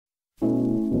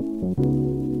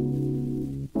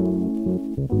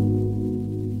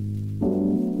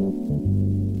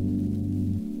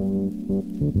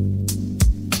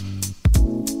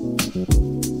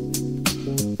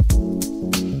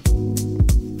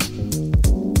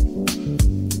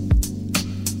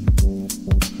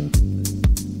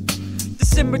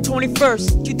December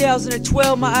 21st,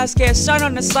 2012, my eyes cast shine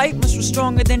on the sight, much was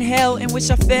stronger than hell, in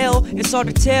which I fell. It's hard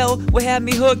to tell what had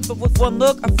me hooked, but with one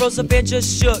look, I froze up and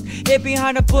just shook. Hid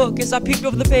behind a book as I peeked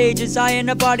over the pages, eye in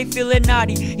a body feeling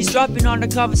naughty. He's dropping on the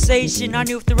conversation, I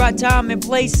knew with the right time and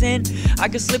place in, I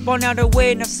could slip on out of the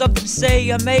way and have something to say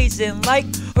amazing, like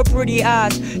her pretty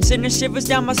eyes, sending shivers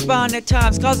down my spine at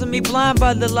times, causing me blind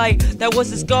by the light that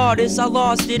was as goddess. I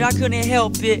lost it, I couldn't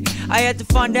help it, I had to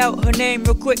find out her name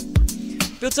real quick.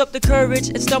 Built up the courage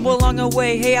and stumbled along her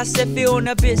way. Hey, I said, feeling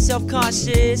a bit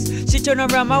self-conscious. She turned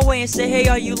around my way and said, hey,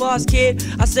 are you lost, kid?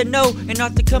 I said no, and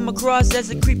not to come across as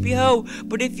a creepy hoe,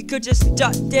 but if you could just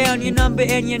jot down your number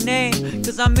and your name,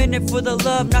 cause I'm in it for the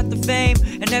love, not the fame.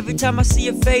 And every time I see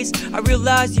your face, I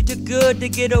realize you did good to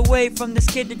get away from this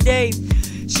kid today.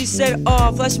 She said,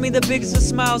 oh, flashed me the biggest of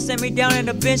smiles, sat me down on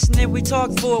a bench and then we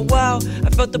talked for a while. I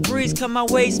felt the breeze come my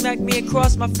way, smacked me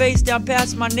across my face, down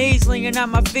past my knees, leaning on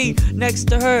my feet next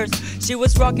to hers. She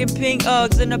was rocking pink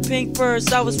Uggs and a pink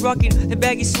purse, I was rocking the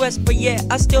baggy sweats, but yeah,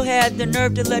 I still had the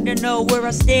nerve to let her know where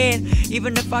I stand.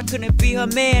 Even if I couldn't be her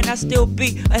man, I still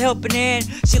be a helping hand.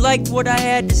 She liked what I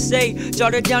had to say,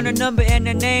 jotted down her number and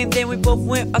her name, then we both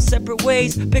went our separate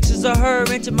ways. Pictures of her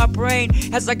into my brain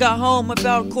as I got home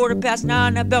about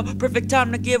 9:15. About perfect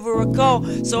time to give her a call,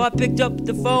 so I picked up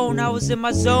the phone. I was in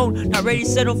my zone, not ready to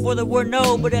settle for the word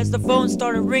no, but as the phone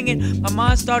started ringing, my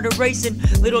mind started racing.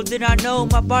 Little did I know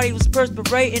my body was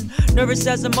perspirating, nervous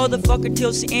as a motherfucker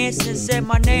till she answered and said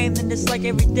my name. Then it's like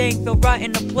everything fell right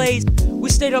into place. We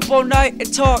stayed up all night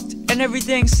and talked, and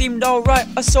everything seemed alright,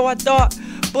 or so I thought.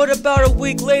 But about a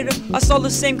week later, I saw the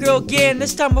same girl again,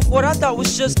 this time with what I thought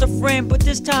was just a friend. But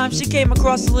this time she came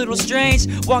across a little strange,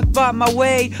 walked by my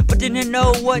way, but didn't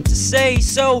know what to say.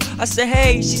 So I said,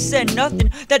 hey, she said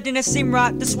nothing, that didn't seem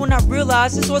right. This when I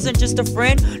realized this wasn't just a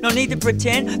friend, no need to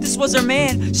pretend, this was her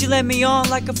man. She led me on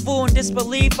like a fool in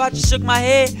disbelief, I just shook my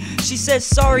head. She said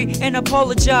sorry and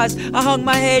apologized. I hung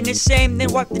my head in shame,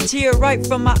 then wiped the tear right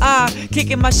from my eye,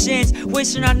 kicking my shins,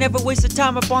 wishing I never wasted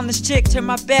time upon this chick. Turned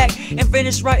my back and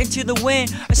finished right into the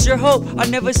wind. I sure hope I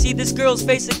never see this girl's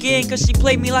face again, cause she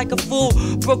played me like a fool,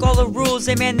 broke all the rules,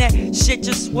 and man, that shit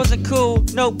just wasn't cool.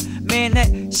 Nope, man,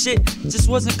 that shit just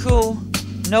wasn't cool.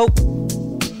 Nope.